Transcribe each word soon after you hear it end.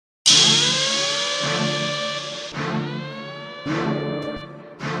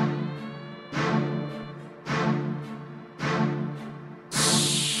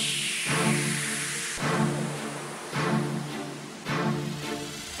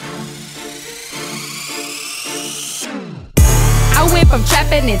I went from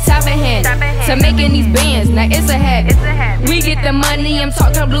trapping and topping hand to making these bands, now it's a habit. We get the money, I'm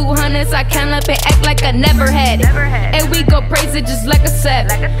talking blue hundreds. I count up and act like I never had it. And we go praise it just like a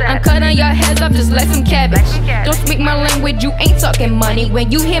savage. I'm cutting your heads off just like some cabbage. Don't speak my language, you ain't talking money.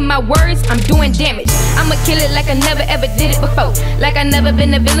 When you hear my words, I'm doing damage. I'ma kill it like I never ever did it before, like I never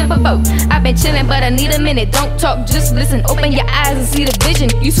been a villain before. I've been chilling but I need a minute. Don't talk, just listen. Open your eyes and see the vision.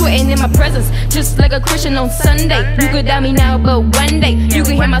 You sweating in my presence just like a Christian on Sunday. You could doubt me now but one day you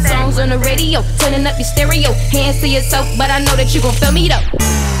can hear my songs on the radio, turning up your stereo. Hands to yourself, but I know that you gon' feel me though.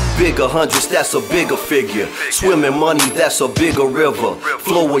 Bigger hundreds, that's a bigger figure. Swimming money, that's a bigger river.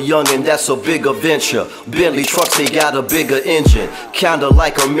 Flow a youngin', that's a bigger venture. Bentley trucks, they got a bigger engine. Kinda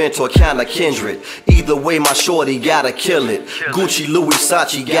like a mentor, kinda kindred. Either way, my shorty gotta kill it. Gucci, Louis,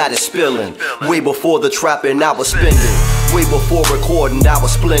 Sachi got it spilling. Way before the trapping, I was spending. Way before recording, I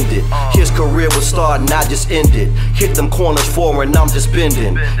was splendid. His career was starting, I just ended. Hit them corners foreign, I'm just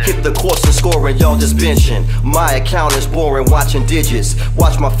bending. Hit the course and scoring, y'all just benching. My account is boring, watching digits.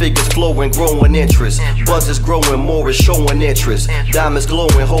 Watch my figures flowing, growing interest. Buzz is growing, more is showing interest. Diamonds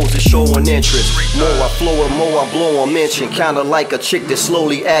glowing, hoes is showing interest. More I flow and more I blow on mention. Kinda like a chick that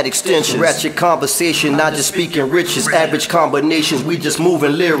slowly add extensions. Ratchet conversation, not just speaking riches. Average combinations, we just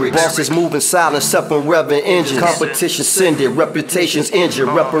moving lyrics. Bosses moving silent, separate revving engines. Competition send it, reputations injured.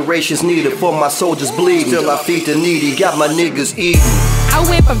 Reparations needed for my soldiers bleeding. Still I feed the needy, got my niggas eating. I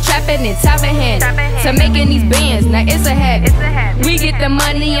went from trapping and topping hand to making these bands, now it's a habit. We get the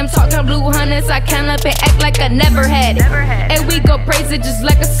money, I'm talking blue hundreds. I count up and act like I never had it. And we go praise it just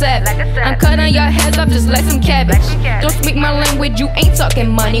like a savage. I'm cutting your heads off just like some cabbage. Don't speak my language, you ain't talking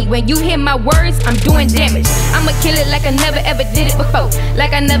money. When you hear my words, I'm doing damage. I'ma kill it like I never ever did it before,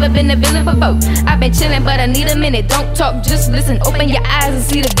 like I never been a villain before. I've been chilling but I need a minute. Don't talk, just listen. Open your eyes and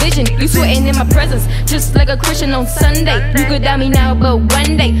see the vision. You sweating in my presence just like a Christian on Sunday. You could doubt me now but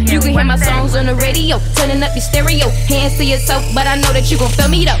one day you can hear my songs on the radio, turning up your stereo. Hands to yourself, but I know that you gon' feel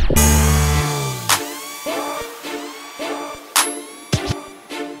me though.